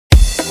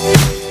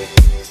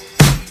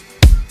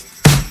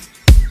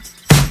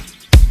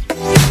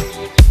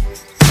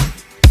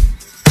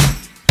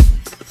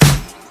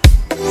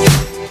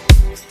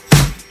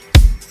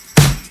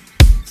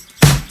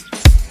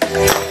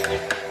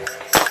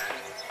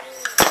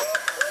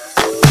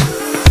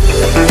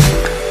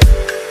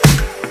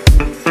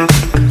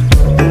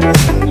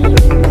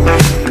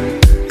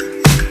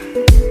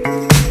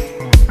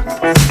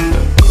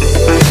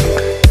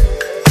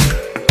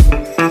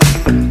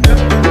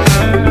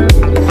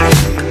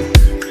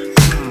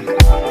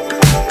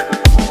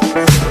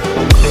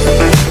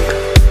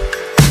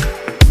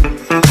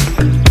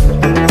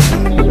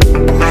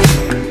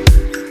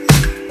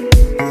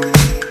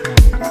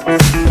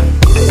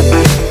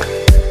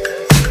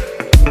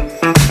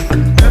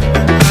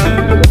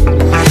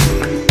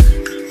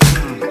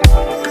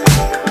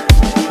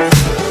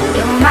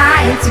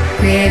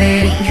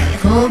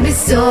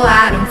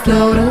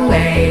float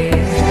away,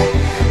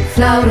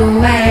 float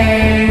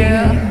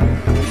away.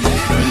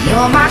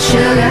 You're my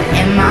sugar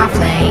and my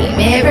flame.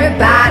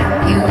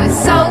 Everybody, you are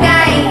so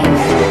gay.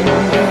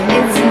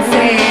 It's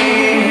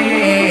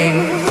insane.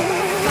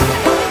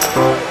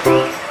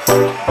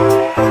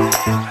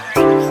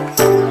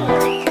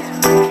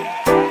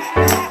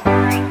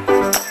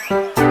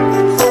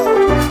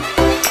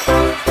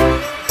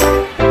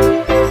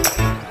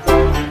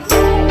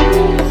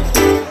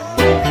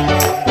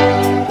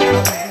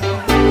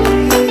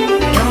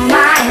 You're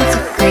my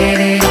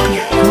integrity.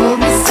 Hold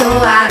me so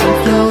I don't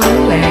float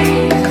away,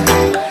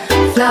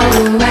 float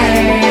away.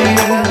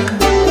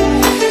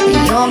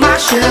 You're my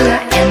sugar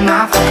and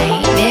my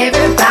flame.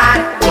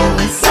 Everybody, you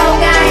are so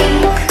gay.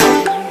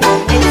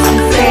 It's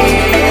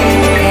insane.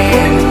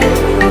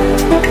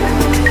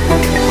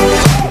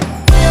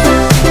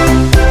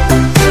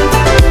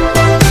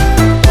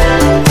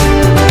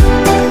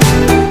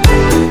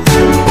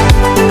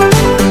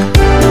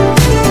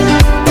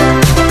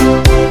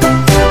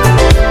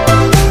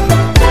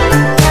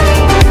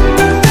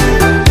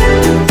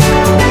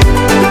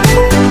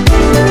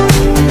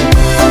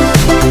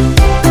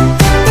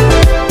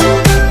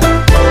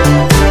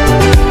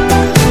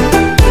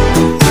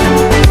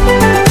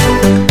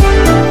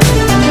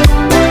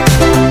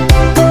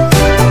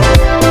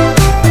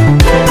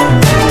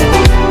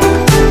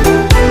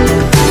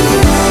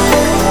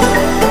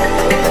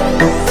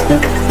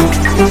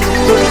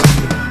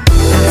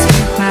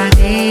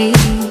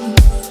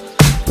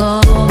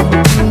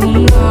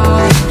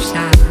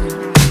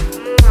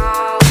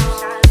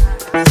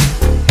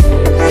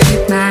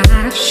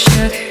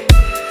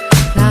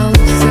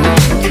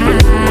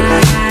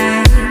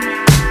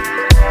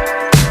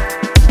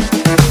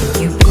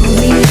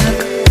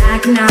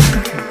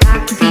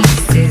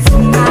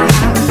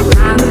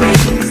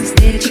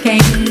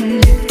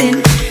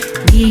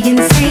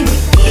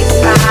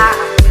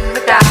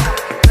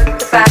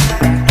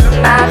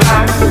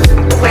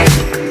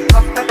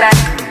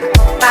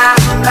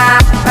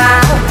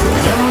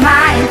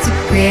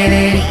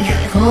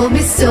 Hold me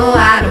so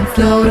I don't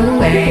float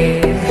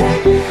away,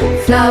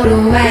 float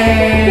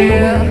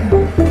away.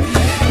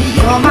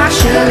 You're my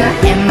sugar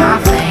and my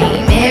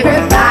flame.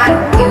 Everybody,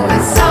 you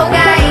are so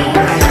gay.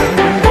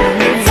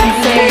 It's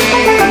insane.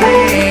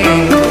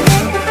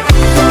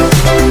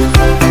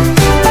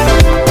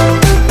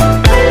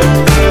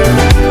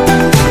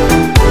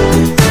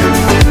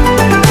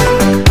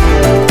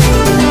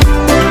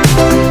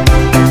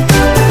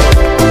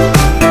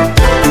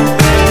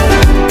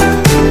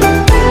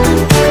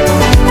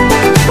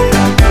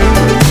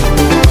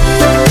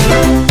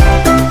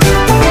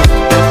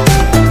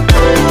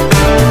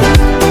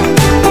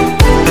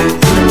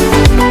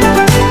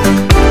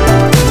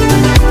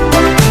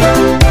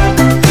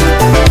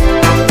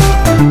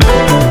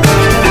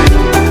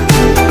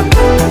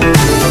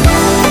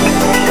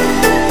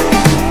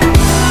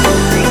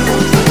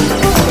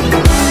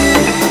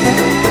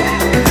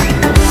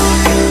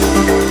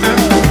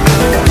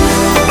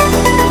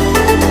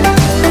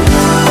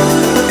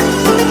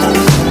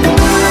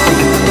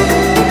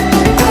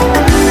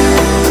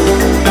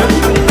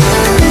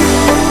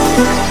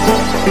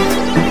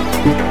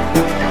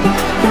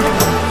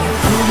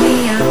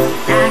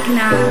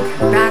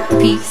 Rock the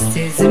pieces